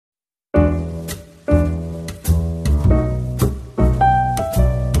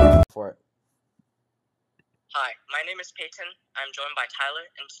My name is Peyton. I'm joined by Tyler,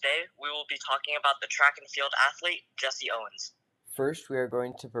 and today we will be talking about the track and field athlete, Jesse Owens. First, we are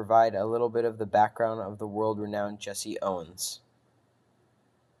going to provide a little bit of the background of the world-renowned Jesse Owens.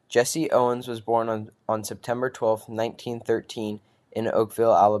 Jesse Owens was born on September 12, 1913, in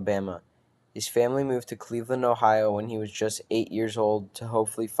Oakville, Alabama. His family moved to Cleveland, Ohio when he was just 8 years old to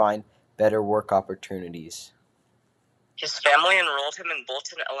hopefully find better work opportunities. His family enrolled him in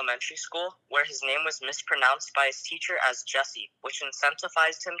Bolton Elementary School, where his name was mispronounced by his teacher as Jesse, which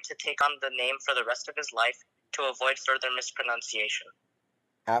incentivized him to take on the name for the rest of his life to avoid further mispronunciation.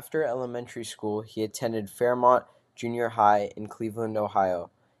 After elementary school, he attended Fairmont Junior High in Cleveland, Ohio,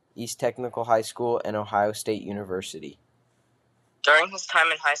 East Technical High School, and Ohio State University. During his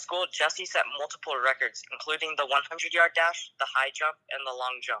time in high school, Jesse set multiple records, including the 100-yard dash, the high jump, and the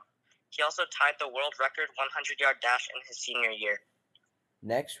long jump. He also tied the world record 100-yard dash in his senior year.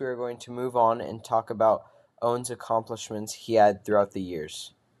 Next, we are going to move on and talk about Owens' accomplishments he had throughout the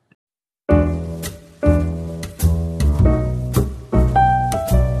years.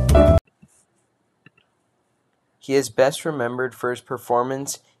 He is best remembered for his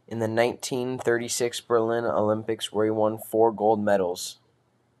performance in the 1936 Berlin Olympics, where he won 4 gold medals.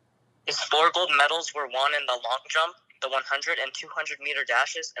 His 4 gold medals were won in the long jump, the 100 and 200-meter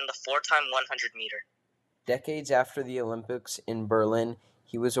dashes, and the 4x 100-meter. Decades after the Olympics in Berlin,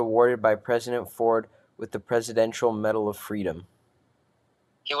 he was awarded by President Ford with the Presidential Medal of Freedom.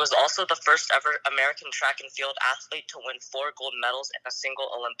 He was also the first ever American track and field athlete to win 4 gold medals in a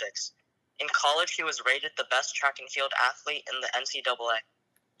single Olympics. In college, he was rated the best track and field athlete in the NCAA.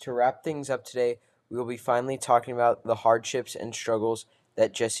 To wrap things up today, we will be finally talking about the hardships and struggles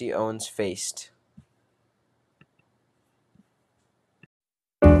that Jesse Owens faced.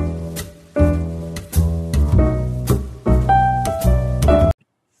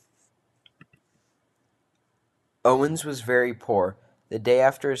 Owens was very poor. The day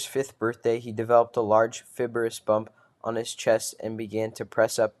after his 5th birthday, he developed a large fibrous bump on his chest and began to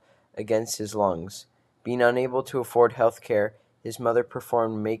press up against his lungs. Being unable to afford health care, his mother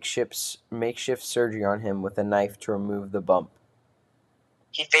performed makeshift surgery on him with a knife to remove the bump.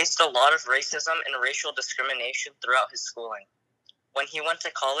 He faced a lot of racism and racial discrimination throughout his schooling. When he went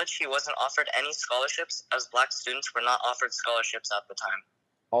to college, he wasn't offered any scholarships, as black students were not offered scholarships at the time.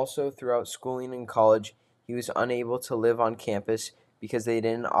 Also, throughout schooling and college, he was unable to live on campus because they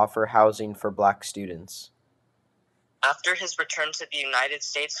didn't offer housing for black students. After his return to the United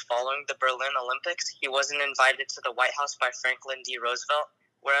States following the Berlin Olympics, he wasn't invited to the White House by Franklin D. Roosevelt,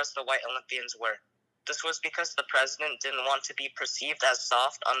 whereas the white Olympians were. This was because the president didn't want to be perceived as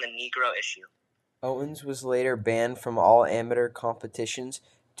soft on the Negro issue. Owens was later banned from all amateur competitions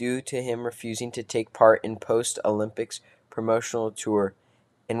due to him refusing to take part in post-Olympics promotional tour,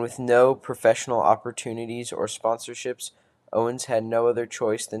 and with no professional opportunities or sponsorships, Owens had no other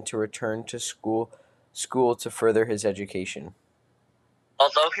choice than to return to school to further his education.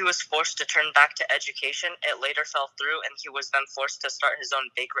 Although he was forced to turn back to education, it later fell through and he was then forced to start his own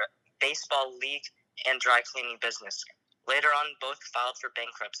baseball league and dry cleaning business. Later on, both filed for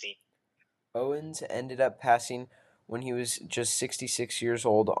bankruptcy. Owens ended up passing when he was just 66 years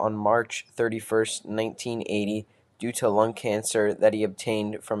old on March 31st, 1980, due to lung cancer that he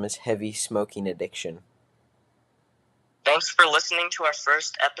obtained from his heavy smoking addiction. Thanks for listening to our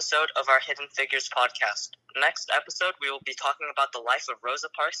first episode of our Hidden Figures podcast. Next episode, we will be talking about the life of Rosa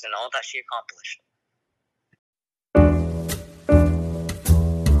Parks and all that she accomplished.